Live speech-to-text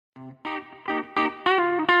Do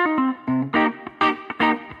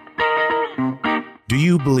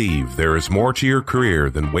you believe there is more to your career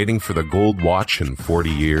than waiting for the gold watch in 40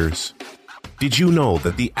 years? Did you know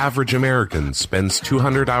that the average American spends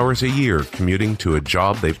 200 hours a year commuting to a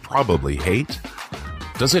job they probably hate?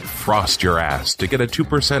 Does it frost your ass to get a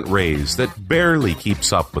 2% raise that barely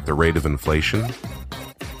keeps up with the rate of inflation?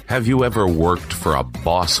 Have you ever worked for a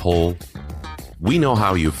boss hole? We know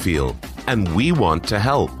how you feel, and we want to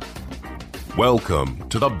help. Welcome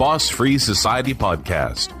to the Boss Free Society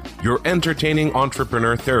Podcast, your entertaining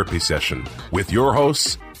entrepreneur therapy session with your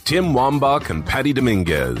hosts, Tim Wambach and Patty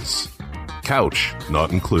Dominguez. Couch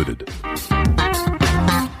not included.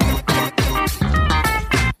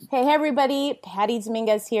 Hey everybody, Patty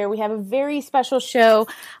Dominguez here. We have a very special show.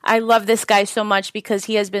 I love this guy so much because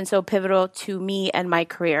he has been so pivotal to me and my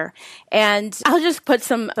career. And I'll just put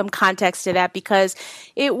some context to that because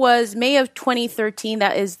it was May of 2013.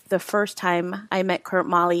 That is the first time I met Kurt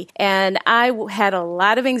Malley. And I had a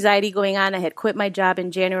lot of anxiety going on. I had quit my job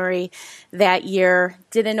in January that year.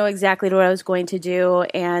 Didn't know exactly what I was going to do.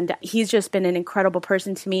 And he's just been an incredible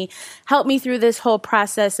person to me. Helped me through this whole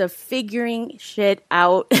process of figuring shit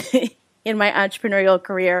out in my entrepreneurial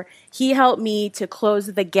career. He helped me to close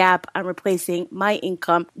the gap on replacing my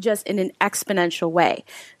income just in an exponential way.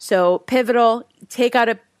 So pivotal, take out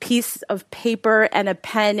a piece of paper and a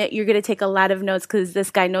pen. You're going to take a lot of notes because this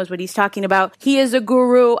guy knows what he's talking about. He is a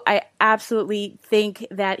guru. I absolutely think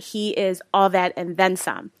that he is all that and then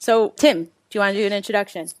some. So Tim, do you want to do an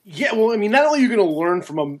introduction? Yeah, well, I mean, not only are you going to learn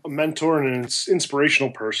from a mentor and an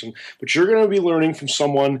inspirational person, but you're going to be learning from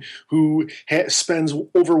someone who spends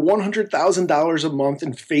over $100,000 a month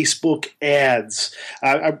in Facebook ads.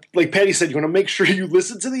 Like Patty said, you want to make sure you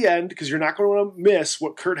listen to the end because you're not going to want to miss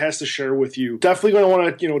what Kurt has to share with you. Definitely going to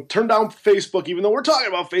want to, turn down Facebook, even though we're talking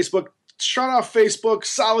about Facebook. Shut off Facebook,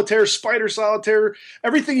 solitaire, spider solitaire,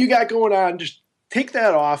 everything you got going on. Just take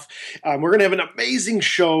that off. We're going to have an amazing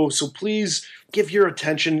show, so please give your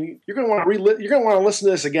attention. You're going to want to You're going to want to listen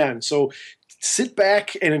to this again. So sit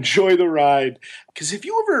back and enjoy the ride. Because have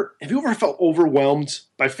you ever felt overwhelmed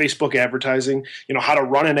by Facebook advertising? How to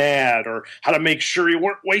run an ad or how to make sure you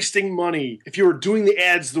weren't wasting money if you were doing the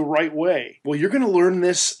ads the right way. Well, you're going to learn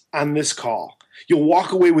this on this call. You'll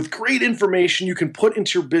walk away with great information you can put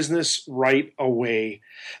into your business right away.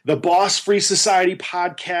 The Boss Free Society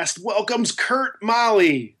podcast welcomes Kurt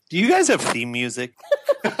Malley. Do you guys have theme music?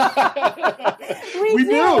 We do.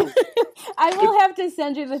 I will have to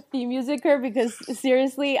send you the theme music, Kurt, because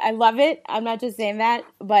seriously, I love it. I'm not just saying that,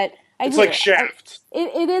 but it's like Shaft.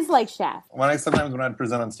 It is like Shaft. Sometimes when I'd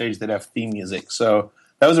present on stage, they'd have theme music. So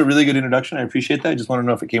that was a really good introduction. I appreciate that. I just want to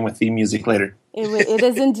know if it came with theme music later. It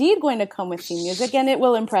is indeed going to come with theme music, and it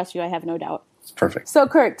will impress you, I have no doubt. Perfect. So,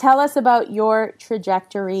 Kurt, tell us about your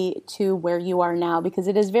trajectory to where you are now, because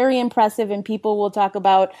it is very impressive, and people will talk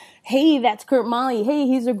about, hey, that's Kurt Malley. Hey,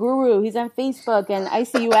 he's a guru. He's on Facebook, and I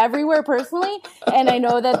see you everywhere personally, and I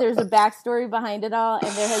know that there's a backstory behind it all,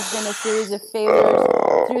 and there has been a series of failures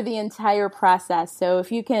through the entire process. So if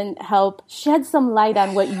you can help shed some light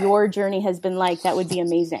on what your journey has been like, that would be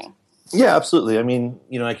amazing. Yeah, absolutely. I mean,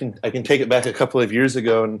 I can take it back a couple of years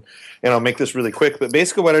ago, and I'll make this really quick. But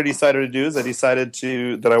basically, what I decided to do is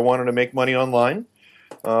that I wanted to make money online.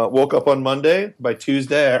 Woke up on Monday. By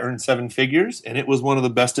Tuesday, I earned 7 figures, and it was one of the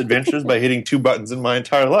best adventures by hitting 2 buttons in my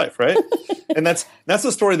entire life. Right, and that's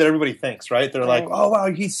the story that everybody thinks. Right, they're like, oh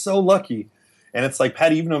wow, he's so lucky. And it's like,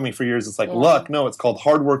 Patty, you've known me for years. It's like luck. No, it's called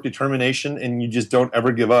hard work, determination, and you just don't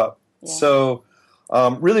ever give up. Yeah. So,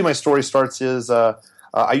 really, my story starts is.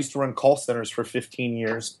 I used to run call centers for 15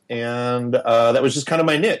 years, and that was just kind of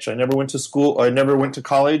my niche. I never went to school. I never went to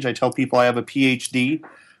college. I tell people I have a PhD,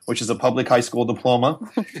 which is a public high school diploma.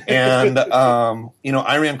 And,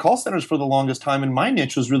 I ran call centers for the longest time, and my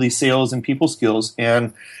niche was really sales and people skills.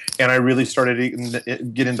 And I really started to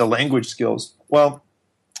get into language skills. Well,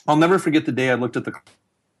 I'll never forget the day I looked at the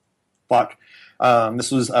clock. This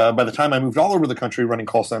was by the time I moved all over the country running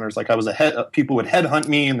call centers. Like I was people would headhunt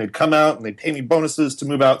me and they'd come out and they'd pay me bonuses to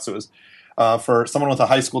move out. So it was for someone with a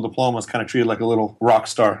high school diploma was kind of treated like a little rock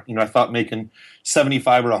star. I thought making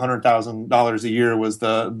 $75,000 or $100,000 a year was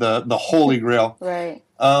the holy grail. Right.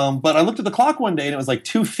 But I looked at the clock one day and it was like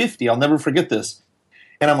 2:50. I'll never forget this.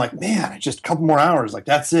 And I'm like, man, just a couple more hours. Like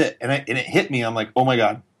that's it. And it hit me. I'm like, oh my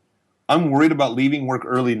God, I'm worried about leaving work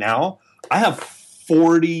early now. I have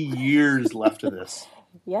 40 years left of this.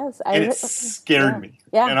 Yes. And it scared me.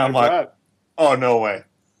 Yeah. And I'm like, oh, no way.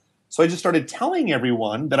 So I just started telling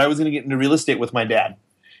everyone that I was going to get into real estate with my dad.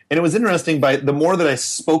 And it was interesting, by the more that I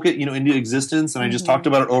spoke it, into existence and I just talked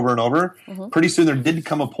about it over and over, pretty soon there did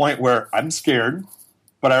come a point where I'm scared.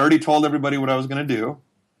 but I already told everybody what I was going to do.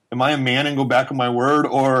 Am I a man and go back on my word?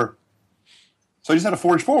 So I just had to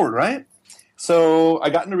forge forward, right? So I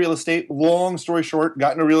got into real estate. Long story short,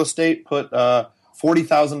 got into real estate, put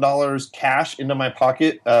 $40,000 cash into my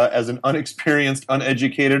pocket as an unexperienced,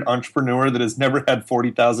 uneducated entrepreneur that has never had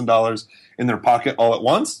 $40,000 in their pocket all at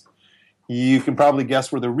once. You can probably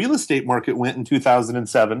guess where the real estate market went in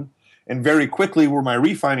 2007, and very quickly where my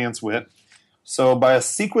refinance went. So by a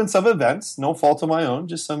sequence of events, no fault of my own,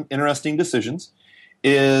 just some interesting decisions,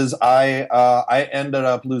 is I ended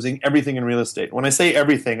up losing everything in real estate. When I say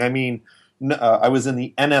everything, I mean I was in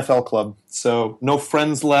the NFL club, so no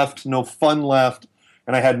friends left, no fun left,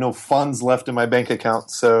 and I had no funds left in my bank account.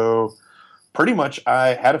 So pretty much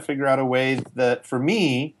I had to figure out a way that, for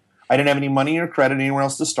me, I didn't have any money or credit anywhere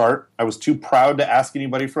else to start. I was too proud to ask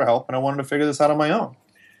anybody for help, and I wanted to figure this out on my own.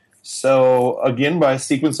 So again, by a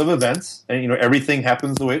sequence of events, and everything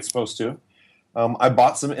happens the way it's supposed to, I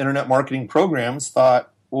bought some internet marketing programs,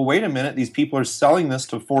 thought, well, wait a minute, these people are selling this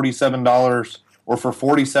to $47 or for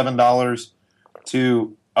 $47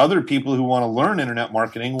 to other people who want to learn internet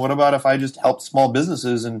marketing. What about if I just helped small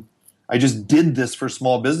businesses and I just did this for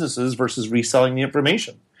small businesses versus reselling the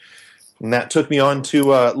information? And that took me on to,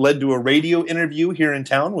 led to a radio interview here in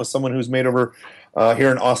town with someone who's made over,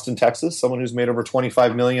 here in Austin, Texas, someone who's made over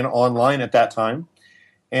 $25 million online at that time.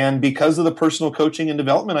 And because of the personal coaching and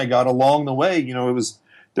development I got along the way, there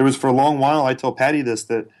was for a long while, I tell Patty this,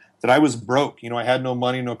 that I was broke. I had no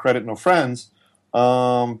money, no credit, no friends.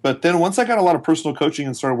 But then once I got a lot of personal coaching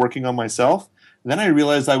and started working on myself, then I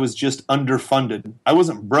realized I was just underfunded. I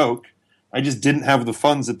wasn't broke. I just didn't have the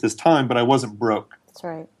funds at this time, but I wasn't broke. That's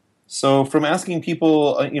right. So from asking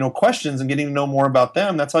people, questions and getting to know more about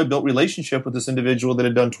them, that's how I built relationship with this individual that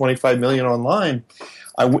had done $25 million online.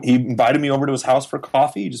 He invited me over to his house for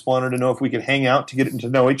coffee. He just wanted to know if we could hang out to get to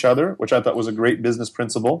know each other, which I thought was a great business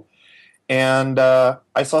principle. And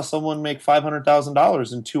I saw someone make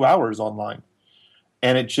 $500,000 in 2 hours online.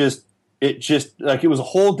 And it just like, it was a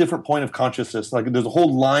whole different point of consciousness. Like, there's a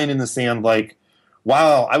whole line in the sand, like,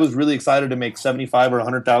 wow, I was really excited to make $75,000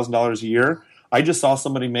 or $100,000 a year. I just saw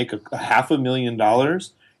somebody make a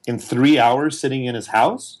 $500,000 in 3 hours sitting in his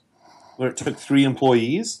house, where it took 3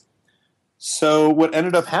 employees. So what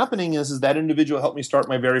ended up happening is that individual helped me start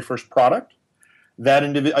my very first product.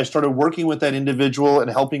 I started working with that individual and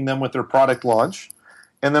helping them with their product launch.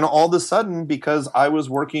 And then all of a sudden, because I was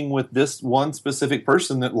working with this one specific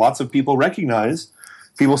person that lots of people recognize,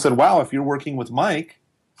 people said, wow, if you're working with Mike,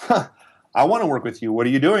 I want to work with you. What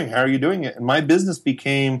are you doing? How are you doing it? And my business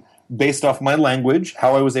became based off my language,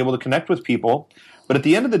 how I was able to connect with people. But at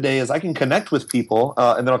the end of the day, as I can connect with people,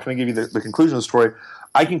 and then I'll kind of give you the conclusion of the story,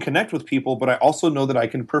 I can connect with people, but I also know that I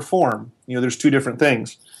can perform. There's 2 different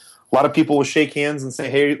things. A lot of people will shake hands and say,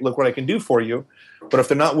 hey, look what I can do for you. But if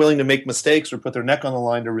they're not willing to make mistakes or put their neck on the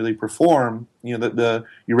line to really perform, your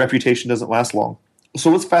reputation doesn't last long. So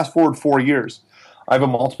let's fast forward 4 years. I have a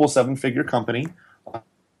multiple 7-figure company.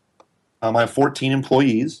 I have 14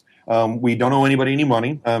 employees. We don't owe anybody any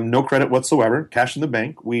money, no credit whatsoever, cash in the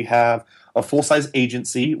bank. We have a full-size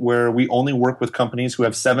agency where we only work with companies who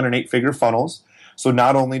have 7- and 8-figure funnels. So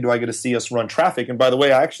not only do I get to see us run traffic, and by the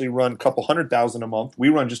way, I actually run a couple $100,000 a month. We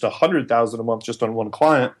run just $100,000 a month just on one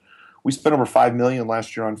client. We spent over $5 million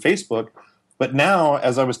last year on Facebook. But now,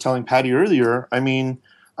 as I was telling Patty earlier,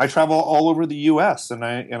 I travel all over the U.S. and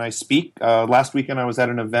I speak. Last weekend I was at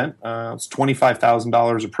an event. It's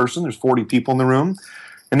 $25,000 a person. There's 40 people in the room.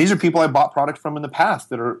 And these are people I bought product from in the past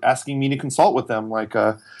that are asking me to consult with them, like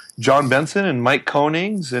John Benson and Mike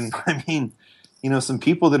Konings. And some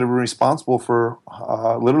people that are responsible for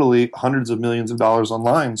literally hundreds of millions of dollars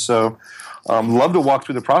online. So love to walk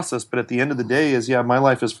through the process. But at the end of the day my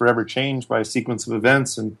life is forever changed by a sequence of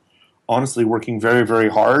events and honestly working very, very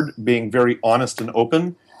hard, being very honest and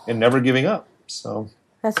open and never giving up. So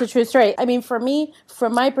that's a true story. For me,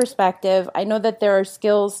 from my perspective, I know that there are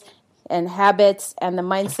skills and habits and the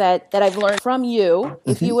mindset that I've learned from you.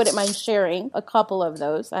 If you wouldn't mind sharing a couple of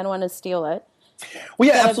those, I don't want to steal it. Well,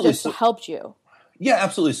 yeah, that absolutely. Have just helped you. Yeah,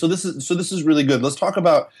 absolutely. So this is really good. Let's talk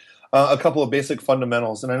about a couple of basic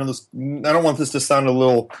fundamentals. And I don't want this to sound a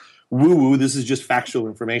little woo-woo. This is just factual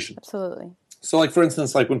information. Absolutely. So, like, for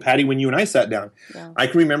instance, like when you and I sat down, I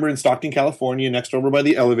can remember in Stockton, California, next over by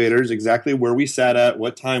the elevators, exactly where we sat at,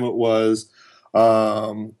 what time it was.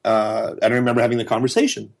 I remember having the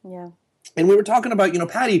conversation. Yeah. And we were talking about,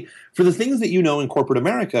 Patty, for the things that in corporate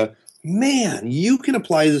America, man, you can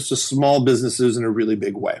apply this to small businesses in a really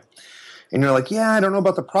big way. And you're like, yeah, I don't know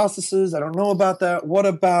about the processes. I don't know about that. What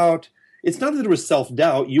about, it's not that there was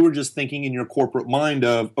self-doubt. You were just thinking in your corporate mind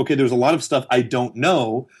of, okay, there's a lot of stuff I don't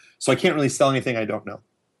know, so I can't really sell anything I don't know.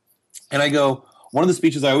 And I go, one of the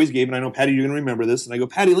speeches I always gave, and I know, Patty, you're going to remember this, and I go,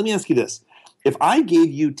 Patty, let me ask you this. If I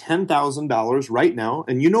gave you $10,000 right now,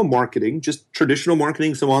 and you know marketing, just traditional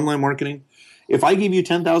marketing, some online marketing, if I gave you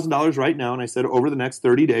 $10,000 right now and I said over the next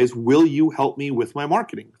 30 days, will you help me with my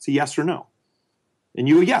marketing? It's a yes or no. And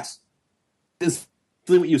you go, yes. It's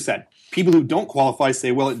what you said. People who don't qualify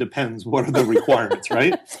say, well, it depends. What are the requirements,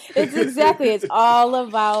 right? It's all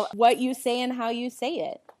about what you say and how you say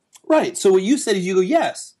it. Right. So what you said is you go,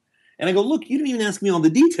 yes. And I go, look, you didn't even ask me all the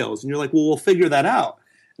details. And you're like, well, we'll figure that out.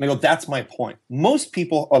 And I go, that's my point. Most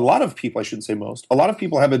people, a lot of people, I shouldn't say most, a lot of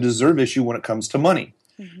people have a deserve issue when it comes to money.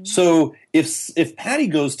 Mm-hmm. So if Patty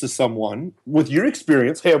goes to someone with your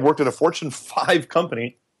experience, hey, I've worked at a Fortune 5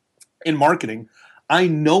 company in marketing, I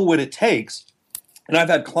know what it takes, and I've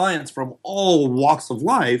had clients from all walks of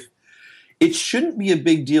life, it shouldn't be a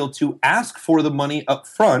big deal to ask for the money up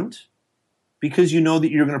front because you know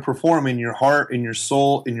that you're going to perform in your heart, in your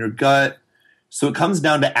soul, in your gut. So it comes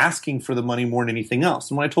down to asking for the money more than anything else.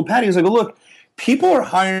 And when I told Patty, I was like, look, people are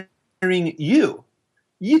hiring you.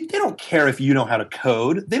 They don't care if you know how to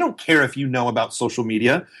code. They don't care if you know about social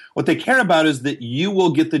media. What they care about is that you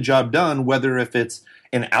will get the job done, whether if it's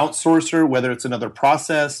an outsourcer, whether it's another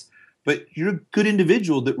process. But you're a good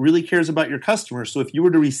individual that really cares about your customers. So if you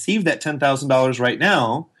were to receive that $10,000 right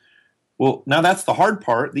now, well, now that's the hard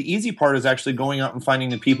part. The easy part is actually going out and finding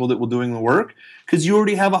the people that will doing the work because you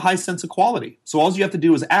already have a high sense of quality. So all you have to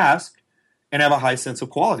do is ask and have a high sense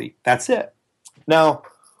of quality. That's it. Now,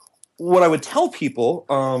 what I would tell people,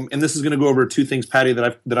 and this is going to go over two things, Patty,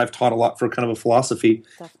 that I've taught a lot for kind of a philosophy,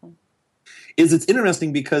 Definitely. Is it's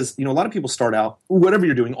interesting because a lot of people start out, whatever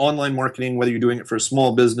you're doing, online marketing, whether you're doing it for a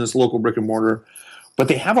small business, local brick and mortar, but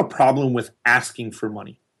they have a problem with asking for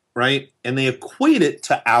money, right? And they equate it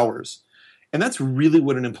to hours. And that's really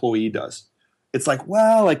what an employee does. It's like,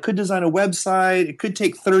 well, I could design a website. It could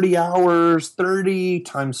take 30 hours, 30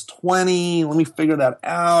 times 20. Let me figure that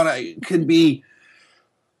out. It could be,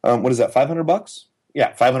 what is that, $500?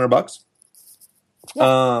 Yeah, $500.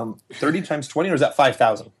 Yeah. 30 times 20, or is that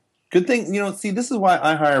 5,000? Good thing, see, this is why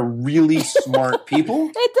I hire really smart people.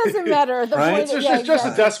 It doesn't matter. The right? point It's just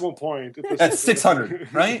a decimal point. That's 600,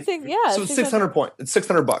 right? So it's 600 points. It's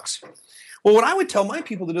 $600. Well, what I would tell my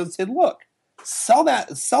people to do is say, look, sell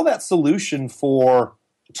that solution for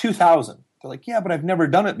 $2,000. They're like, yeah, but I've never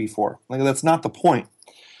done it before. Like, that's not the point.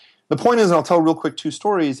 The point is, and I'll tell real quick two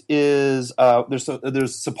stories, is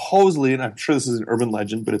there's supposedly, and I'm sure this is an urban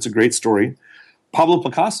legend, but it's a great story, Pablo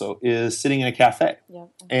Picasso is sitting in a cafe,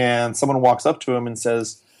 and someone walks up to him and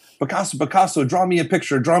says, Picasso, draw me a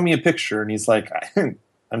picture. And he's like,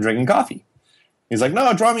 I'm drinking coffee. He's like,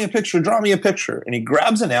 no, draw me a picture. And he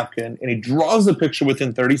grabs a napkin, and he draws the picture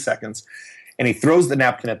within 30 seconds, and he throws the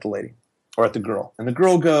napkin at the lady, or at the girl. And the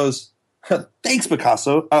girl goes, thanks,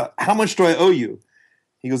 Picasso. How much do I owe you?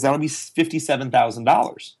 He goes, that'll be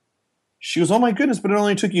 $57,000. She goes, oh my goodness, but it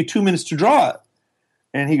only took you 2 minutes to draw it.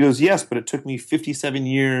 And he goes, yes, but it took me 57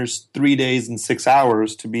 years, 3 days, and 6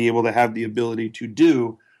 hours to be able to have the ability to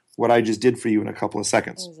do what I just did for you in a couple of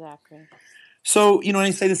seconds. Exactly. So, and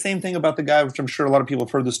I say the same thing about the guy, which I'm sure a lot of people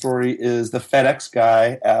have heard the story, is the FedEx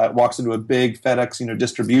guy walks into a big FedEx,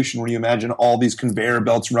 distribution where you imagine all these conveyor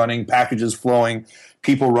belts running, packages flowing,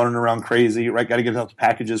 people running around crazy, right? Got to get out the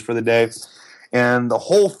packages for the day. And the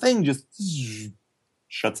whole thing just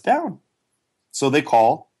shuts down. So they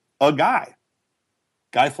call a guy.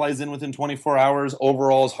 Guy flies in within 24 hours,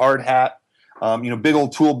 overalls, hard hat, big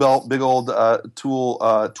old tool belt, big old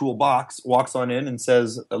tool box, walks on in and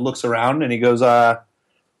says, looks around, and he goes,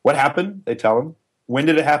 what happened? They tell him. When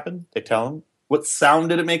did it happen? They tell him. What sound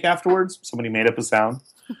did it make afterwards? Somebody made up a sound.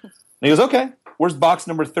 And he goes, okay, where's box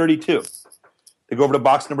number 32? They go over to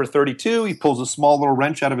box number 32. He pulls a small little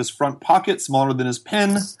wrench out of his front pocket, smaller than his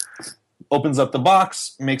pen, opens up the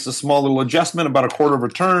box, makes a small little adjustment, about a quarter of a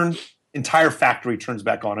turn. Entire factory turns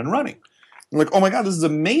back on and running. I'm like, oh my God, this is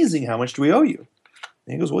amazing. How much do we owe you?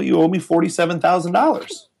 And he goes, well, you owe me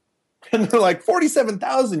 $47,000. And they're like,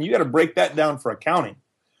 $47,000? You got to break that down for accounting.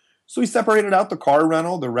 So he separated out the car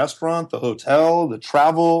rental, the restaurant, the hotel, the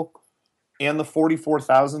travel, and the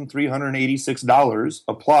 $44,386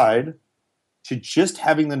 applied to just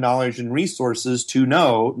having the knowledge and resources to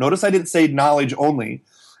know. Notice I didn't say knowledge only.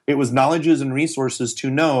 It was knowledges and resources to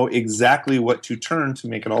know exactly what to turn to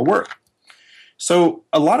make it all work. So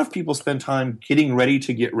a lot of people spend time getting ready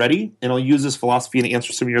to get ready, and I'll use this philosophy and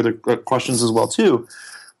answer some of your other questions as well too.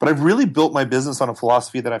 But I've really built my business on a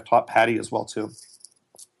philosophy that I've taught Patty as well too.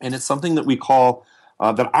 And it's something that we call,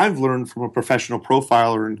 that I've learned from a professional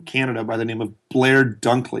profiler in Canada by the name of Blair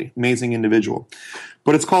Dunkley, amazing individual.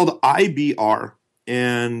 But it's called IBR,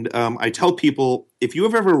 And I tell people, if you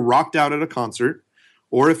have ever rocked out at a concert,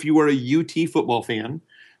 or if you are a UT football fan,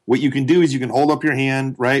 what you can do is you can hold up your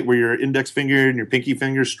hand, right, where your index finger and your pinky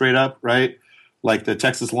finger straight up, right, like the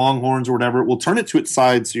Texas Longhorns or whatever. We'll turn it to its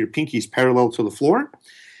side so your pinky's parallel to the floor,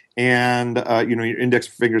 and your index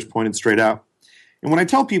finger's pointed straight out. And what I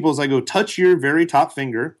tell people is I go, touch your very top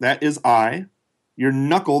finger, that is I, your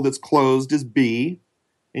knuckle that's closed is B,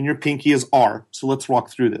 and your pinky is R. So let's walk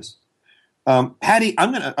through this. Patty,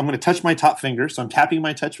 I'm gonna touch my top finger, so I'm tapping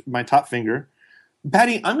my top finger.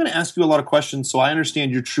 Patty, I'm gonna ask you a lot of questions so I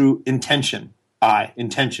understand your true intention.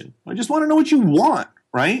 Intention. I just want to know what you want,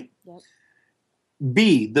 right? Yep.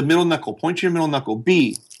 B, the middle knuckle. Point to your middle knuckle.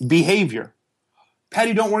 B, behavior.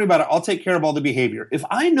 Patty, don't worry about it. I'll take care of all the behavior. If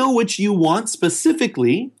I know what you want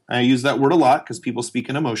specifically, I use that word a lot because people speak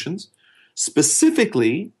in emotions,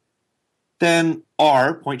 specifically, then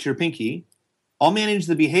R, point to your pinky, I'll manage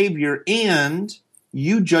the behavior and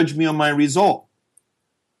you judge me on my result.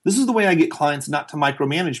 This is the way I get clients not to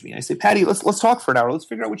micromanage me. I say, Patty, let's talk for an hour. Let's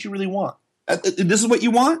figure out what you really want. This is what you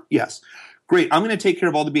want? Yes. Great. I'm going to take care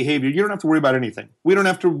of all the behavior. You don't have to worry about anything. We don't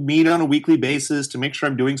have to meet on a weekly basis to make sure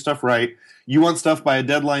I'm doing stuff right. You want stuff by a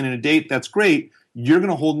deadline and a date. That's great. You're going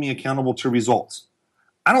to hold me accountable to results.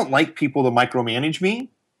 I don't like people to micromanage me,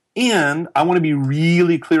 and I want to be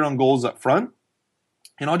really clear on goals up front,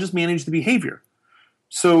 and I'll just manage the behavior.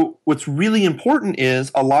 So what's really important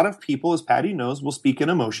is a lot of people, as Patty knows, will speak in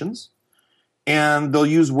emotions, and they'll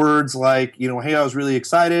use words like, hey, I was really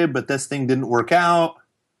excited, but this thing didn't work out.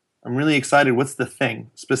 I'm really excited. What's the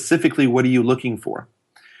thing? Specifically, what are you looking for?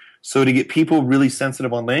 So to get people really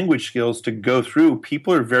sensitive on language skills to go through,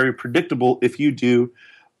 people are very predictable if you do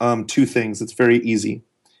two things. It's very easy.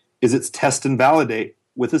 It's test and validate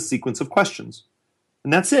with a sequence of questions.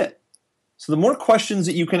 And that's it. So the more questions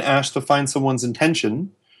that you can ask to find someone's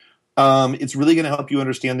intention, it's really going to help you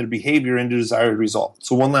understand their behavior and the desired result.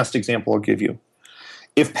 So one last example I'll give you.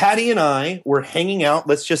 If Patty and I were hanging out,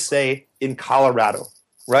 let's just say in Colorado,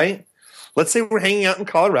 right? Let's say we're hanging out in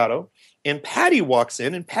Colorado, and Patty walks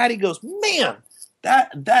in, and Patty goes, man,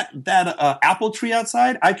 that apple tree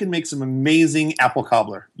outside, I can make some amazing apple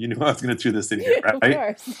cobbler. You knew I was going to threw this in here, right? Of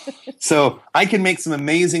course. So I can make some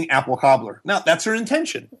amazing apple cobbler. Now, that's her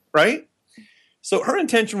intention, right? So her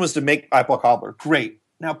intention was to make apple cobbler. Great.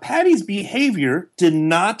 Now, Patty's behavior did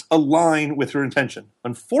not align with her intention.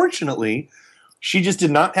 Unfortunately, she just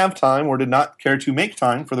did not have time or did not care to make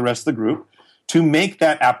time for the rest of the group to make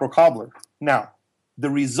that apple cobbler. Now, the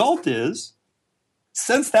result is,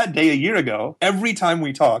 since that day a year ago, every time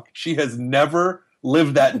we talk, she has never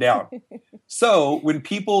lived that down. So when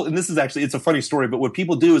people, and this is actually, it's a funny story, but what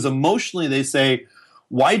people do is emotionally they say,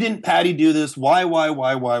 why didn't Patty do this? Why?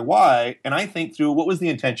 And I think through, what was the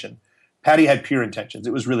intention? Patty had pure intentions.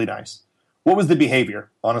 It was really nice. What was the behavior?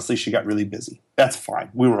 Honestly, she got really busy. That's fine.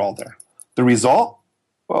 We were all there. The result?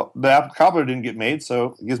 Well, the apple cobbler didn't get made,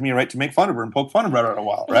 so it gives me a right to make fun of her and poke fun of her in a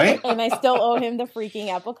while, right? And I still owe him the freaking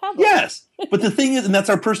apple cobbler. Yes. But the thing is, and that's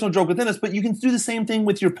our personal joke within us, but you can do the same thing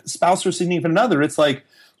with your spouse or significant other. It's like,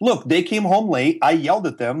 look, they came home late, I yelled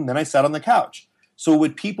at them, then I sat on the couch. So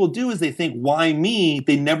what people do is they think, why me?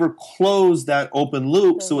 They never close that open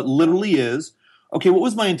loop. So it literally is, okay, what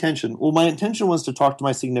was my intention? Well, my intention was to talk to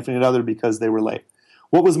my significant other because they were late.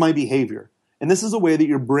 What was my behavior? And this is a way that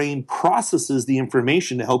your brain processes the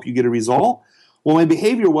information to help you get a result. Well, my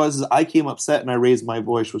behavior was I came upset and I raised my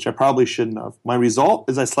voice, which I probably shouldn't have. My result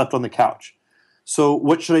is I slept on the couch. So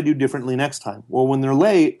what should I do differently next time? Well, when they're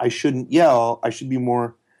late, I shouldn't yell. I should be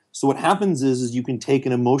more. So what happens is you can take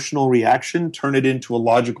an emotional reaction, turn it into a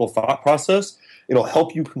logical thought process. It'll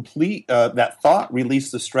help you complete that thought,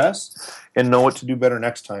 release the stress, and know what to do better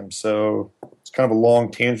next time. So it's kind of a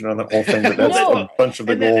long tangent on the whole thing, but that's a bunch of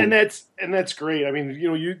the gold. And that's great. I mean,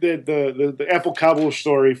 you the apple cobbler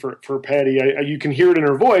story for Patty. You can hear it in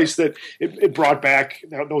her voice that it brought back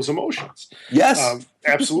those emotions. Yes,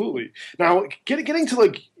 absolutely. Now, getting to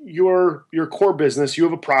like your core business, you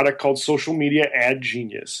have a product called Social Media Ad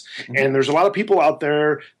Genius, and there's a lot of people out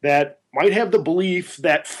there that might have the belief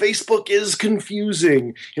that Facebook is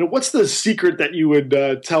confusing. What's the secret that you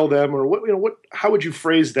would tell them, or how would you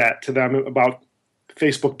phrase that to them about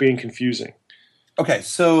Facebook being confusing? Okay,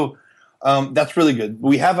 so that's really good.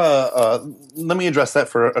 We have let me address that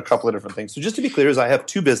for a couple of different things. So just to be clear, I have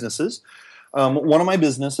two businesses. One of my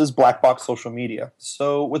businesses is Black Box Social Media.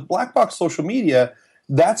 So with Black Box Social Media,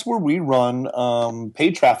 that's where we run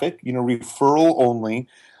paid traffic, referral only.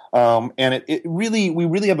 And we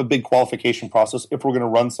really have a big qualification process if we're going to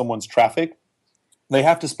run someone's traffic. They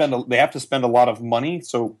have to spend a lot of money,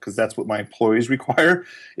 so because that's what my employees require,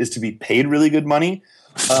 is to be paid really good money.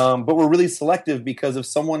 But we're really selective because if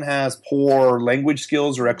someone has poor language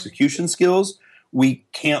skills or execution skills, we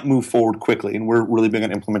can't move forward quickly, and we're really big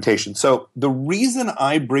on implementation. So the reason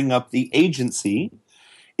I bring up the agency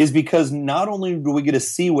is because not only do we get to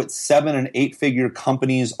see what 7- and 8-figure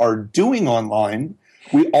companies are doing online,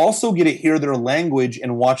 we also get to hear their language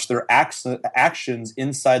and watch their actions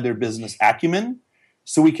inside their business acumen,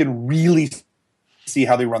 so we can really see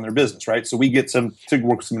how they run their business, right? So we get to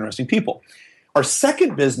work with some interesting people. Our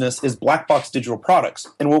second business is Black Box Digital Products.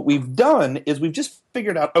 And what we've done is we've just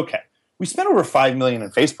figured out, okay, we spent over $5 million in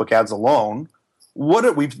Facebook ads alone.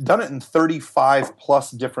 We've done it in 35 plus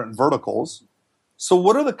different verticals. So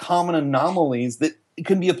what are the common anomalies that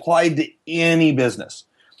can be applied to any business?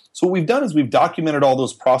 So what we've done is we've documented all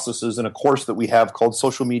those processes in a course that we have called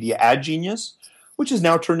Social Media Ad Genius, which is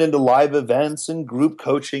now turned into live events and group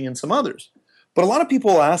coaching and some others. But a lot of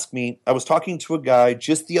people ask me, I was talking to a guy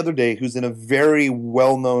just the other day who's in a very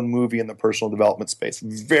well-known movie in the personal development space.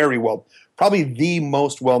 Very well, probably the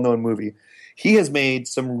most well-known movie. He has made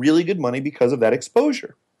some really good money because of that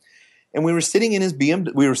exposure. And we were sitting in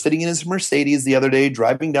his Mercedes the other day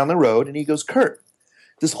driving down the road, and he goes, Kurt,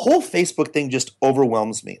 this whole Facebook thing just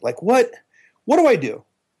overwhelms me. Like, what do I do?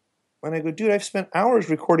 And I go, dude, I've spent hours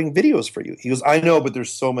recording videos for you. He goes, I know, but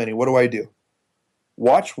there's so many. What do I do?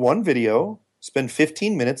 Watch one video, spend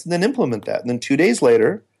 15 minutes, and then implement that. And then 2 days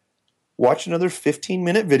later, watch another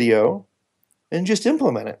 15-minute video and just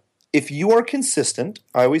implement it. If you are consistent,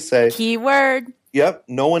 I always say, keyword. Yep,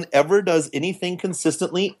 no one ever does anything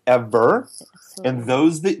consistently, ever. Absolutely. And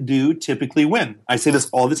those that do typically win. I say this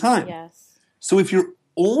all the time. Yes. So if you're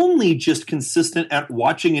only just consistent at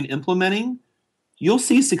watching and implementing, you'll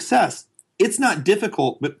see success. It's not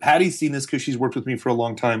difficult, but Patty's seen this because she's worked with me for a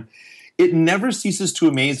long time. It never ceases to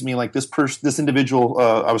amaze me. Like this individual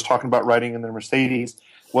I was talking about riding in their Mercedes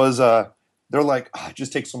was, they're like, oh, it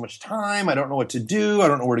just takes so much time. I don't know what to do. I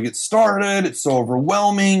don't know where to get started. It's so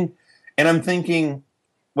overwhelming. And I'm thinking,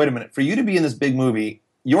 wait a minute. For you to be in this big movie,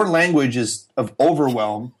 your language is of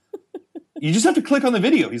overwhelm. You just have to click on the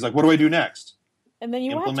video. He's like, what do I do next? And then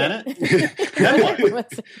you implement watch it. Then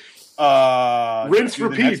what? Rinse,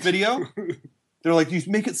 repeat. Next video. They're like, you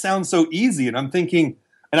make it sound so easy. And I'm thinking,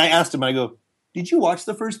 and I asked him, I go, did you watch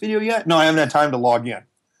the first video yet? No, I haven't had time to log in.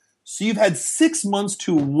 So you've had 6 months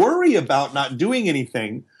to worry about not doing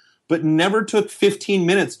anything, but never took 15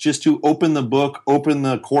 minutes just to open the book, open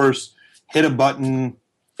the course, hit a button.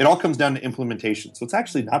 It all comes down to implementation. So it's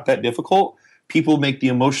actually not that difficult. People make the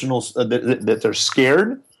emotional that they're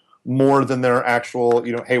scared more than their actual,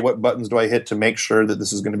 hey, what buttons do I hit to make sure that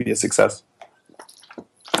this is going to be a success?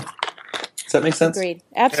 Does that make sense? Agreed.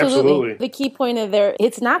 Absolutely. The key point of there,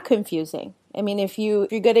 it's not confusing. I mean, if you're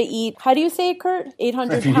going to eat, how do you say it, Kurt?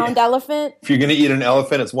 800-pound elephant? If you're going to eat an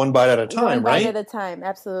elephant, it's one bite at a time, right? One bite at a time,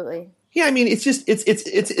 absolutely. Yeah, I mean, it's just,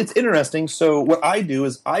 it's interesting. So what I do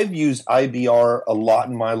is I've used IBR a lot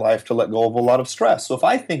in my life to let go of a lot of stress. So if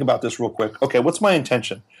I think about this real quick, okay, what's my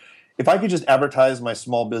intention? If I could just advertise my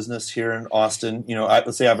small business here in Austin,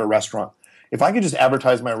 let's say I have a restaurant. If I could just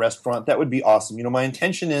advertise my restaurant, that would be awesome. My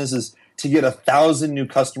intention is to get 1,000 new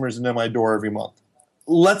customers into my door every month.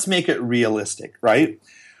 Let's make it realistic, right?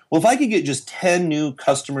 Well, if I could get just 10 new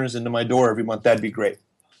customers into my door every month, that'd be great.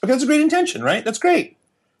 Okay, that's a great intention, right? That's great.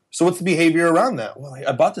 So what's the behavior around that? Well,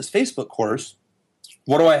 I bought this Facebook course.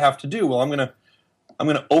 What do I have to do? Well, I'm going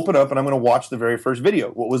to open up and I'm going to watch the very first video.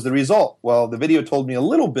 What was the result? Well, the video told me a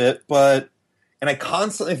little bit, and I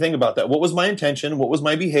constantly think about that. What was my intention? What was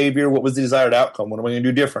my behavior? What was the desired outcome? What am I going to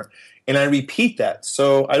do different? And I repeat that.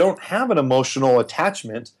 So I don't have an emotional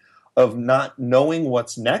attachment of not knowing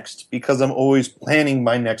what's next because I'm always planning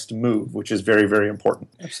my next move, which is very, very important.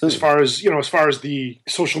 Absolutely. As far as the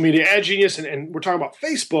social media ad genius, and we're talking about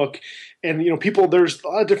Facebook, and people, there's a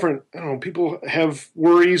lot of different, people have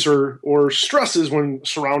worries or stresses when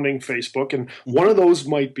surrounding Facebook, and one of those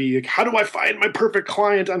might be like, how do I find my perfect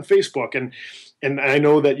client on Facebook? And I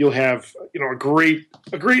know that you'll have a great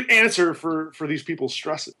answer for these people's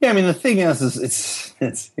stresses. Yeah, I mean the thing is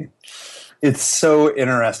it's so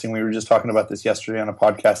interesting. We were just talking about this yesterday on a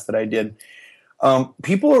podcast that I did.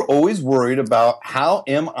 People are always worried about how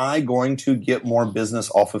am I going to get more business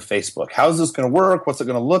off of Facebook? How's this going to work? What's it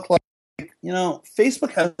going to look like?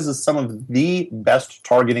 Facebook has some of the best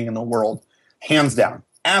targeting in the world, hands down,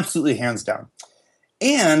 absolutely hands down.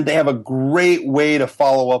 And they have a great way to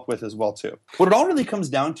follow up with as well, too. What it all really comes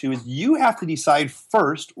down to is you have to decide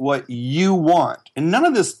first what you want. And none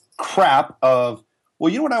of this crap of,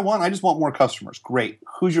 Well, you know what I want? I just want more customers. Great.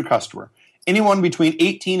 Who's your customer? Anyone between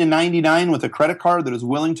 18 and 99 with a credit card that is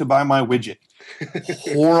willing to buy my widget.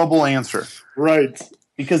 Horrible answer. Right.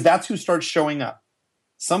 Because that's who starts showing up.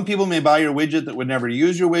 Some people may buy your widget that would never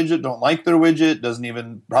use your widget, don't like their widget, doesn't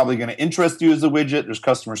even probably going to interest you as a widget. There's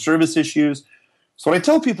customer service issues. So what I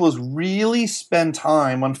tell people is really spend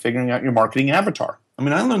time on figuring out your marketing avatar. I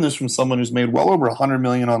mean, I learned this from someone who's made well over 100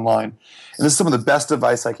 million online. And this is some of the best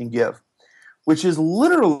advice I can give, which is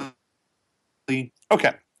literally,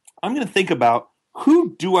 okay, I'm going to think about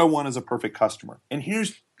who do I want as a perfect customer? And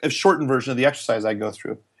here's a shortened version of the exercise I go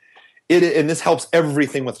through. And this helps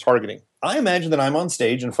everything with targeting. I imagine that I'm on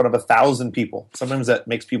stage in front of 1,000 people. Sometimes that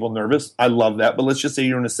makes people nervous. I love that. But let's just say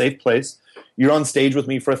you're in a safe place. You're on stage with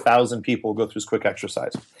me for 1,000 people. Go through this quick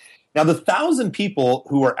exercise. Now, the 1,000 people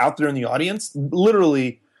who are out there in the audience,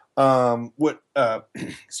 literally, what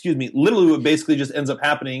basically just ends up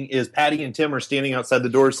happening is Patty and Tim are standing outside the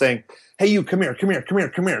door saying, hey, you, come here.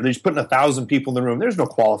 They're just putting 1,000 people in the room. There's no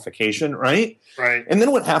qualification, right? Right. And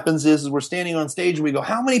then what happens is we're standing on stage and we go,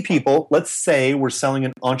 how many people, let's say we're selling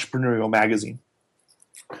an entrepreneurial magazine.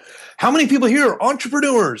 How many people here are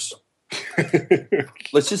entrepreneurs?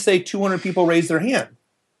 Let's just say 200 people raise their hand.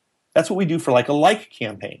 That's what we do for like a like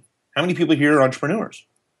campaign. How many people here are entrepreneurs?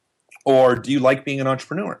 Or do you like being an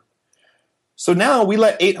entrepreneur? So now we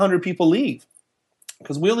let 800 people leave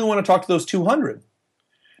because we only want to talk to those 200.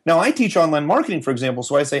 Now I teach online marketing, for example,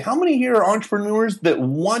 so I say, how many here are entrepreneurs that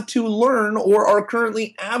want to learn or are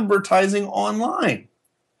currently advertising online?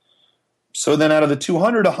 So then out of the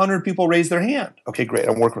 200, 100 people raise their hand. Okay, great.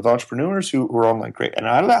 I'm working with entrepreneurs who are online. Great. And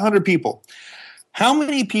out of that 100 people, how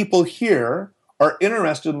many people here are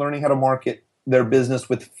interested in learning how to market their business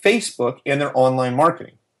with Facebook and their online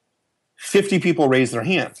marketing? 50 people raise their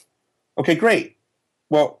hand. Okay, great.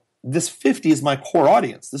 Well, this 50 is my core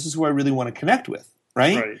audience. This is who I really want to connect with,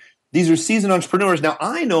 right? These are seasoned entrepreneurs. Now,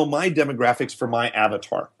 I know my demographics for my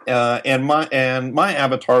avatar. And my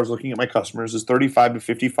avatar is looking at my customers is 35 to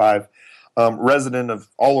 55, resident of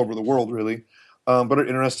all over the world, really, but are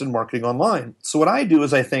interested in marketing online. So what I do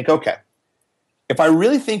is I think, okay, if I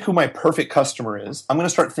really think who my perfect customer is, I'm going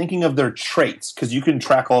to start thinking of their traits because you can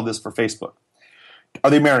track all this for Facebook.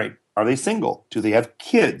 Are they married? Are they single? Do they have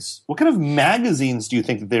kids? What kind of magazines do you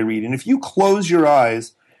think that they read? And if you close your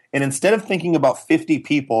eyes and instead of thinking about 50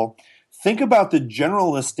 people, think about the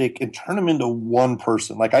generalistic and turn them into one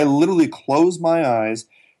person. Like I literally close my eyes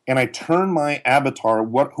and I turn my avatar,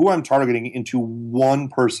 who I'm targeting, into one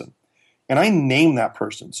person. And I name that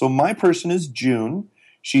person. So my person is June.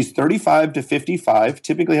 She's 35 to 55,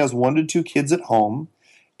 typically has 1 to 2 kids at home.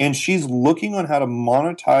 And she's looking on how to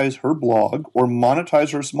monetize her blog or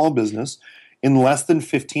monetize her small business in less than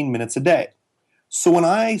 15 minutes a day. So when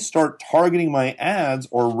I start targeting my ads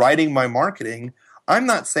or writing my marketing, I'm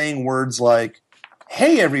not saying words like,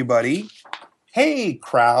 hey, everybody, hey,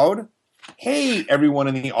 crowd, hey, everyone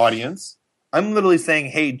in the audience. I'm literally saying,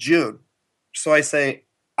 hey, June. So I say,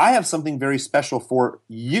 I have something very special for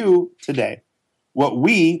you today. What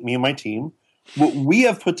me and my team, what we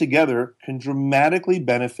have put together can dramatically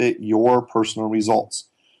benefit your personal results.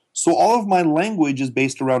 So all of my language is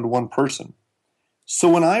based around one person. So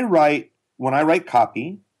when I write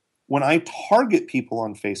copy, when I target people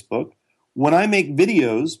on Facebook, when I make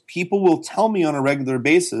videos, people will tell me on a regular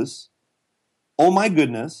basis, oh my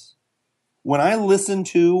goodness, when I listened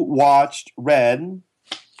to, watched, read,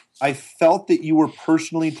 I felt that you were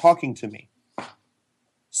personally talking to me.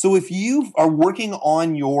 So if you are working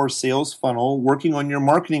on your sales funnel, working on your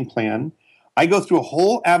marketing plan, I go through a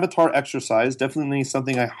whole avatar exercise, definitely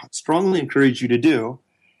something I strongly encourage you to do.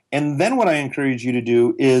 And then what I encourage you to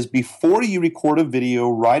do is before you record a video,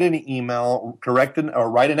 write an email, write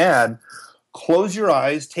an ad, close your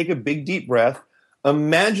eyes, take a big deep breath.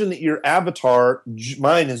 Imagine that your avatar,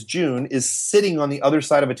 mine is June, is sitting on the other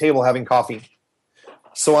side of a table having coffee.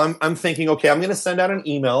 So I'm thinking, okay, I'm going to send out an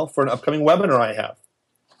email for an upcoming webinar I have.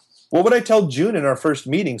 What would I tell June in our first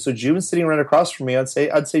meeting? So June's sitting right across from me. I'd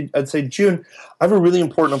say, June, I have a really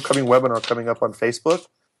important upcoming webinar coming up on Facebook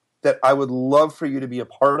that I would love for you to be a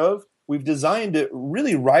part of. We've designed it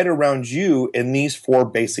really right around you in these 4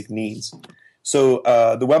 basic needs. So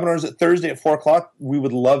the webinar is at Thursday at 4 o'clock. We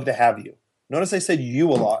would love to have you. Notice I said you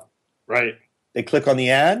a lot. Right. They click on the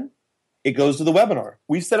ad. It goes to the webinar.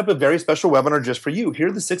 We've set up a very special webinar just for you. Here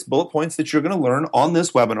are the 6 bullet points that you're going to learn on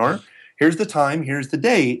this webinar. Here's the time. Here's the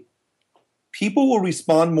date. People will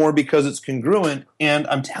respond more because it's congruent. And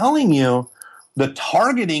I'm telling you, the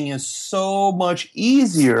targeting is so much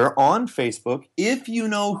easier on Facebook if you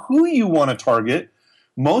know who you want to target.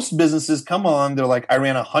 Most businesses come on, they're like, I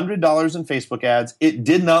ran $100 in Facebook ads. It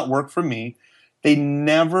did not work for me. They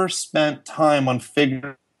never spent time on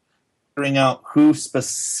figuring out who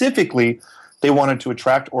specifically they wanted to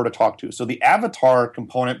attract or to talk to. So the avatar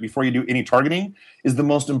component before you do any targeting is the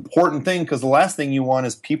most important thing, because the last thing you want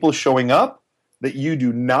is people showing up that you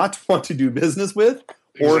do not want to do business with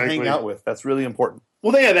or hang out with. That's really important.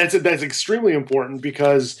 Well, yeah, that's extremely important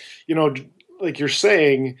because, like you're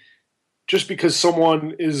saying, just because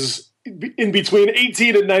someone is in between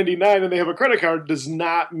 18 and 99 and they have a credit card does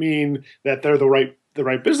not mean that they're the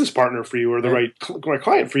right business partner for you or the right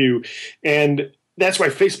client for you. And that's why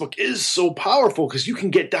Facebook is so powerful, because you can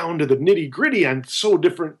get down to the nitty gritty on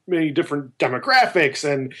many different demographics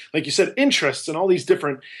and, like you said, interests and all these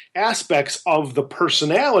different aspects of the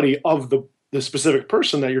personality of the specific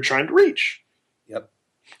person that you're trying to reach. Yep.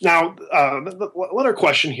 Now, another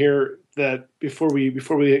question here that before we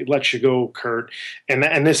let you go, Kurt,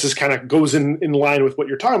 and this is kind of goes in line with what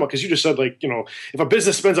you're talking about, because you just said, like, if a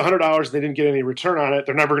business spends $100 and they didn't get any return on it,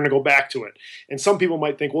 they're never going to go back to it. And some people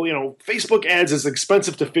might think, well, Facebook ads is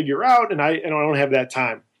expensive to figure out, and I don't have that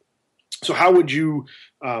time. So how would you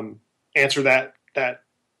answer that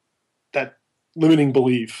limiting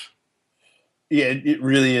belief? Yeah, it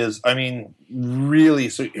really is. I mean, really.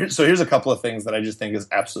 So here's a couple of things that I just think is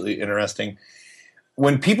absolutely interesting.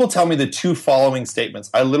 When people tell me the two following statements,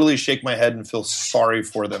 I literally shake my head and feel sorry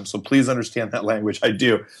for them. So please understand that language. I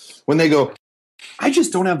do. When they go, I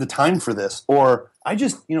just don't have the time for this, or I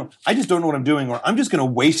just don't know what I'm doing, or I'm just going to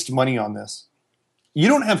waste money on this. You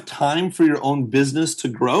don't have time for your own business to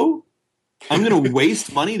grow? I'm going to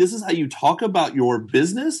waste money? This is how you talk about your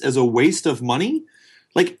business, as a waste of money?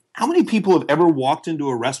 Like, how many people have ever walked into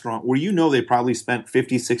a restaurant where they probably spent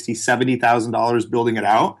 $50,000, $60,000, $70,000 building it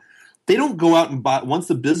out? They don't go out and buy, once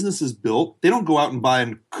the business is built, they don't go out and buy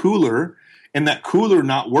a cooler and that cooler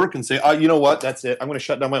not work and say, oh, you know what, that's it. I'm going to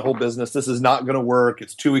shut down my whole business. This is not going to work.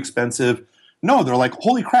 It's too expensive. No, they're like,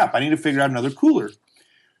 holy crap, I need to figure out another cooler.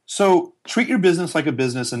 So treat your business like a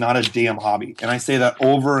business and not a damn hobby. And I say that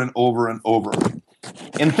over and over and over.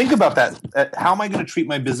 And think about that. How am I going to treat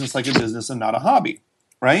my business like a business and not a hobby?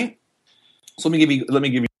 Right? So let me give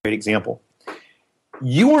you a great example.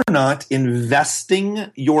 You are not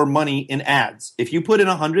investing your money in ads. If you put in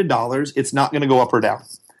 $100, it's not going to go up or down.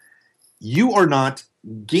 You are not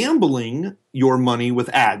gambling your money with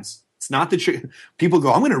ads. It's not that people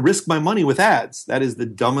go, I'm going to risk my money with ads. That is the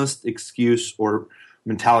dumbest excuse or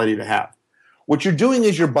mentality to have. What you're doing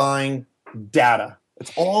is you're buying data.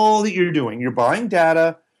 That's all that you're doing. You're buying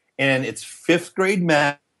data, and it's fifth grade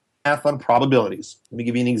math on probabilities. Let me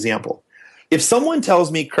give you an example. If someone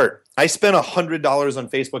tells me, Kurt, I spent $100 on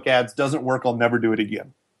Facebook ads, doesn't work, I'll never do it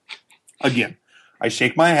again. I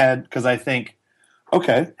shake my head because I think,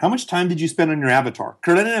 okay, how much time did you spend on your avatar?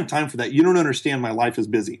 Kurt, I didn't have time for that. You don't understand, my life is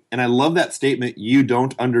busy. And I love that statement, you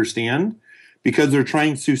don't understand, because they're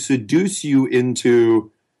trying to seduce you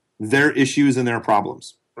into their issues and their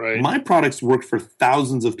problems. Right. My products work for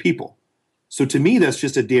thousands of people. So to me, that's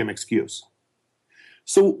just a damn excuse.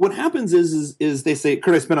 So what happens is they say,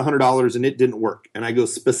 Kurt, I spent $100 and it didn't work. And I go,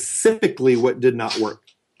 specifically, what did not work?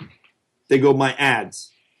 They go, my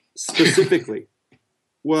ads. Specifically.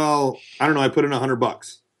 Well, I don't know, I put in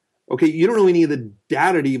 $100. Okay, you don't know any of the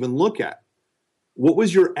data to even look at. What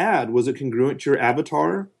was your ad? Was it congruent to your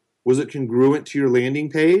avatar? Was it congruent to your landing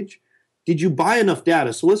page? Did you buy enough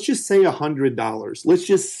data? So let's just say $100. Let's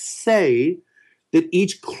just say that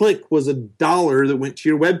each click was $1 that went to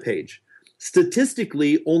your web page.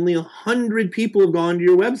 Statistically, only 100 people have gone to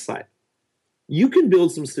your website. You can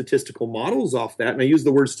build some statistical models off that, and I use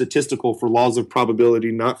the word statistical for laws of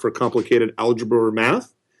probability, not for complicated algebra or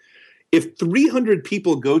math. If 300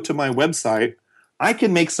 people go to my website, I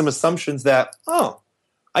can make some assumptions that,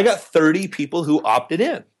 I got 30 people who opted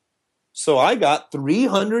in. So I got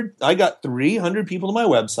 300 people to my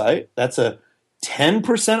website. That's a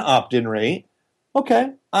 10% opt-in rate.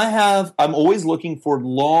 Okay, I'm always looking for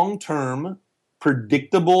long-term,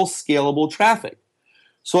 predictable, scalable traffic.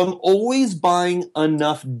 So I'm always buying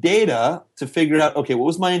enough data to figure out, okay, what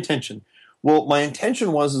was my intention? Well, my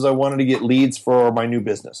intention was I wanted to get leads for my new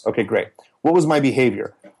business. Okay, great. What was my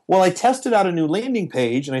behavior? Well, I tested out a new landing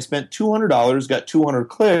page and I spent $200, got 200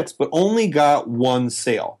 clicks, but only got one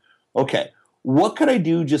sale. Okay, what could I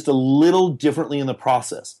do just a little differently in the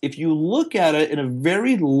process? If you look at it in a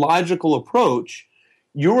very logical approach,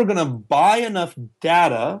 you're going to buy enough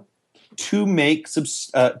data to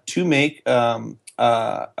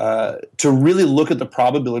really look at the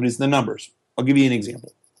probabilities and the numbers. I'll give you an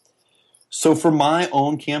example. So for my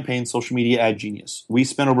own campaign, Social Media Ad Genius, we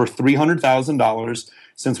spent over $300,000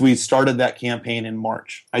 since we started that campaign in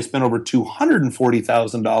March. I spent over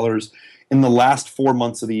 $240,000 in the last 4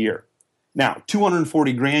 months of the year. Now,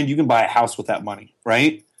 240 grand, you can buy a house with that money,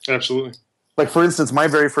 right? Absolutely. Like, for instance, my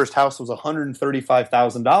very first house was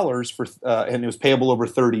 $135,000 and it was payable over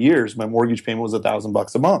 30 years. My mortgage payment was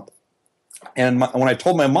 $1,000 a month. And when I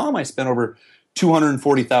told my mom I spent over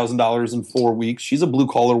 $240,000 in 4 weeks, she's a blue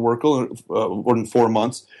collar worker, or in 4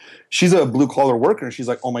 months, she's a blue collar worker, and she's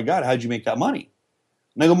like, "Oh my God, how'd you make that money?"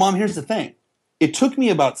 And I go, "Mom, here's the thing. It took me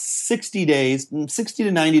about 60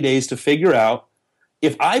 to 90 days to figure out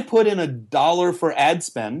if I put in $1 for ad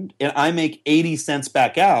spend and I make 80 cents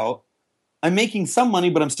back out, I'm making some money,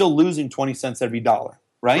 but I'm still losing 20 cents every dollar,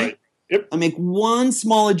 right? Yep. I make one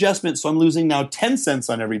small adjustment, so I'm losing now 10 cents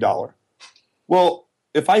on every dollar. Well,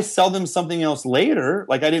 if I sell them something else later,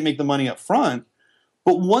 like I didn't make the money up front,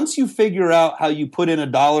 but once you figure out how you put in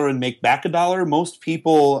 $1 and make back $1, most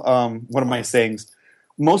people, what are my sayings?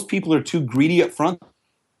 Most people are too greedy up front.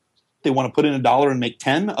 They want to put in $1 and make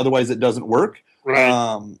 10, otherwise it doesn't work. Right.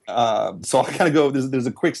 So I'll kind of go, there's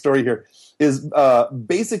a quick story here.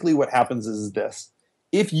 Basically what happens is this.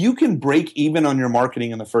 If you can break even on your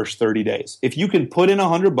marketing in the first 30 days, if you can put in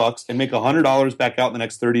 $100 and make $100 back out in the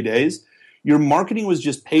next 30 days, your marketing was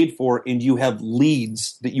just paid for, and you have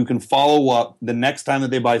leads that you can follow up the next time that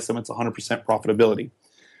they buy some. It's 100% profitability.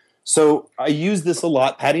 So I use this a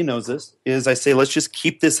lot. Patty knows this. Is I say, let's just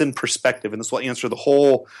keep this in perspective, and this will answer the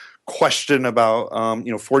whole question about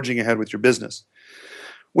forging ahead with your business.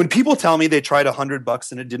 When people tell me they tried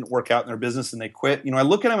 $100 and it didn't work out in their business and they quit, I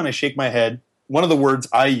look at them and I shake my head. One of the words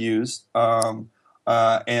I use, and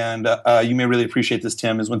you may really appreciate this,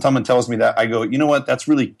 Tim, is when someone tells me that, I go, "You know what? That's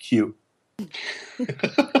really cute."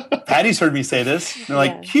 Patty's heard me say this. They're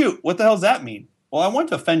like, "Cute? What the hell does that mean?" Well, I want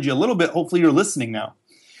to offend you a little bit. Hopefully you're listening now.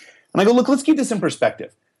 And I go, "Look, let's keep this in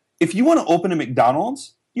perspective. If you want to open a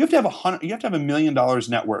McDonald's, you have to have $1 million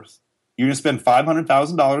net worth. You're going to spend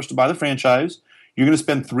 $500,000 to buy the franchise. You're going to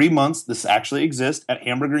spend 3 months, this actually exists, at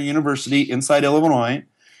Hamburger University inside Illinois.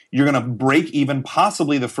 You're going to break even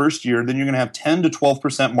possibly the first year. Then you're going to have 10 to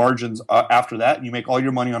 12% margins after that, and you make all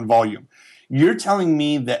your money on volume. You're telling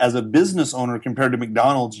me that as a business owner compared to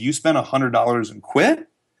McDonald's, you spent $100 and quit?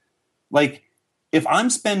 Like, if I'm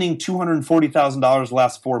spending $240,000 the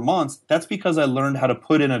last 4 months, that's because I learned how to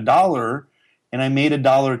put in $1 and I made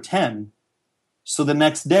 $1.10. So the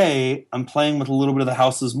next day, I'm playing with a little bit of the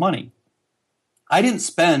house's money. I didn't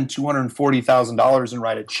spend $240,000 and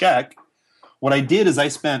write a check. What I did is I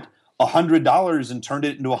spent $100 and turned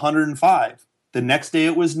it into $105. The next day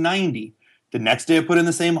it was $90. The next day I put in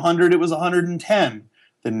the same $100, it was $110.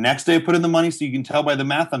 The next day I put in the money, so you can tell by the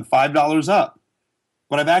math, I'm $5 up.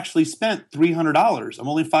 But I've actually spent $300. I'm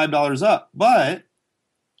only $5 up, but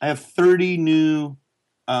I have 30 new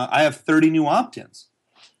opt-ins.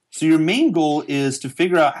 So your main goal is to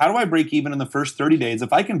figure out, how do I break even in the first 30 days?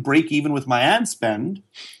 If I can break even with my ad spend,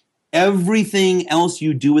 everything else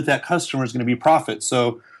you do with that customer is going to be profit.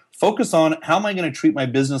 So focus on, how am I going to treat my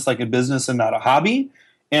business like a business and not a hobby?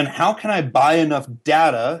 And how can I buy enough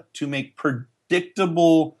data to make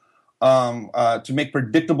predictable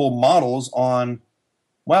models on,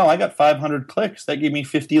 wow, I got 500 clicks. That gave me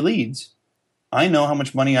 50 leads. I know how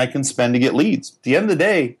much money I can spend to get leads. At the end of the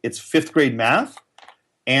day, it's 5th grade math.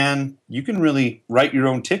 And you can really write your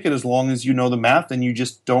own ticket as long as you know the math and you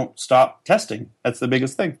just don't stop testing. That's the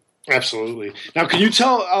biggest thing. Absolutely. Now, can you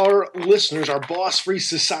tell our listeners, our Boss Free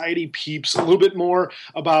Society peeps, a little bit more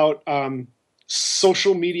about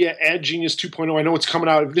Social Media Ad Genius 2.0? I know it's coming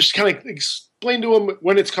out. Just kind of explain to them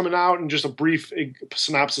when it's coming out and just a brief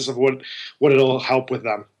synopsis of what it'll help with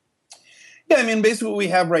them. Yeah, I mean, basically what we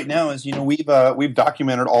have right now is, we've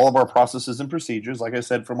documented all of our processes and procedures, like I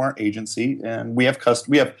said, from our agency, and we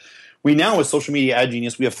now with Social Media Ad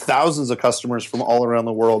Genius, we have thousands of customers from all around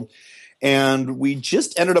the world, and we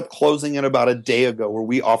just ended up closing it about a day ago, where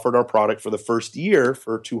we offered our product for the first year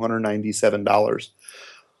for $297.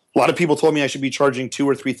 A lot of people told me I should be charging $2,000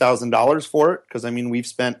 or $3,000 for it, because we've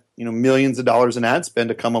spent millions of dollars in ad spend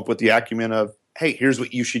to come up with the acumen of, hey, here's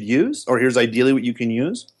what you should use, or here's ideally what you can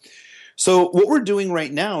use. So what we're doing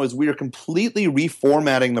right now is we are completely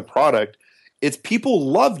reformatting the product. It's people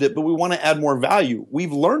loved it, but we want to add more value.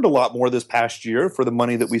 We've learned a lot more this past year for the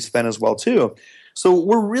money that we spent as well too. So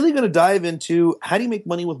we're really going to dive into, how do you make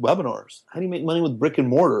money with webinars? How do you make money with brick and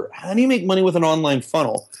mortar? How do you make money with an online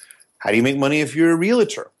funnel? How do you make money if you're a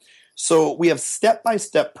realtor? So we have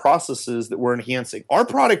step-by-step processes that we're enhancing. Our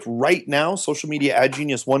product right now, Social Media Ad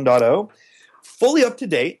Genius 1.0, fully up to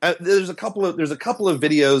date. There's a couple of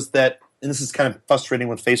videos that, and this is kind of frustrating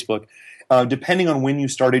with Facebook, depending on when you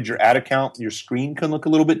started your ad account, your screen can look a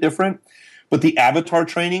little bit different. But the avatar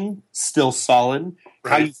training, still solid.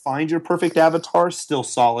 Right. How you find your perfect avatar, still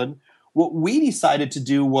solid. what we decided to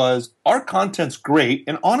do was our content's great.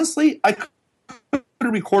 And honestly, I could have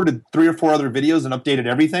recorded 3 or 4 other videos and updated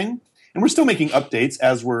everything. And we're still making updates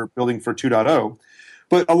as we're building for 2.0.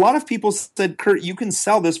 But a lot of people said, Kurt, you can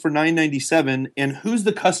sell this for $9.97. And who's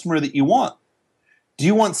the customer that you want? Do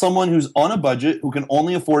you want someone who's on a budget who can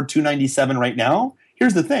only afford $297 right now?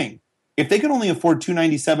 Here's the thing. If they can only afford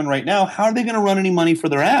 $297 right now, how are they going to run any money for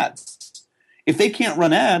their ads? If they can't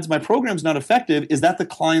run ads, my program's not effective. Is that the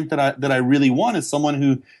client that I really want? Is someone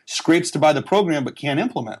who scrapes to buy the program but can't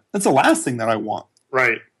implement? That's the last thing that I want.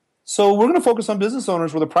 Right. So we're going to focus on business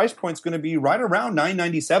owners where the price point's going to be right around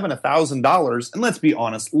 $997, $1,000. And let's be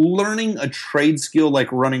honest, learning a trade skill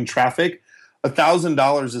like running traffic,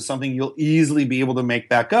 $1,000 is something you'll easily be able to make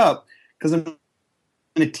back up, because I'm going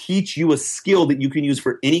to teach you a skill that you can use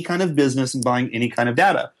for any kind of business and buying any kind of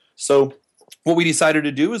data. So what we decided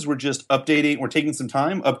to do is we're taking some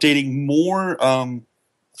time, updating more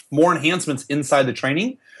enhancements inside the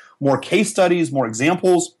training, more case studies, more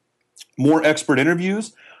examples, more expert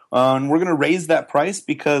interviews. And we're going to raise that price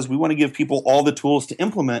because we want to give people all the tools to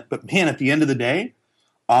implement. But man, at the end of the day,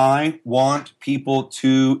 I want people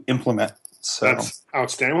to implement. So that's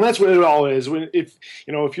outstanding. Well, that's what it all is. If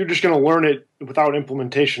you're just going to learn it without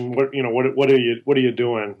implementation, what are you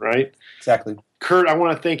doing, right? Exactly. Kurt, I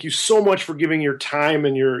want to thank you so much for giving your time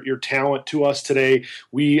and your talent to us today.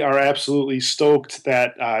 We are absolutely stoked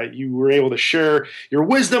that you were able to share your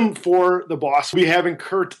wisdom for the boss. We'll be having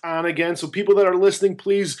Kurt on again. So people that are listening,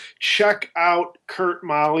 please check out Kurt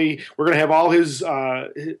Mali. We're going to have all his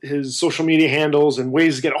social media handles and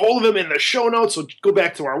ways to get a hold of him in the show notes. So go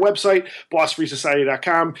back to our website,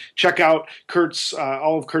 bossfreesociety.com. Check out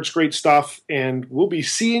all of Kurt's great stuff, and we'll be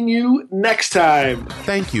seeing you next time.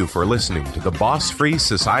 Thank you for listening to the Boss Free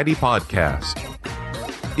Society podcast.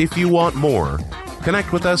 If you want more,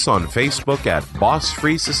 connect with us on Facebook at Boss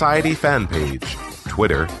Free Society fan page,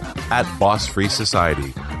 Twitter at Boss Free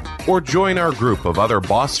Society, or join our group of other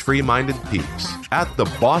boss free minded peeps at the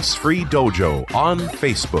Boss Free Dojo on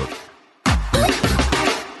Facebook.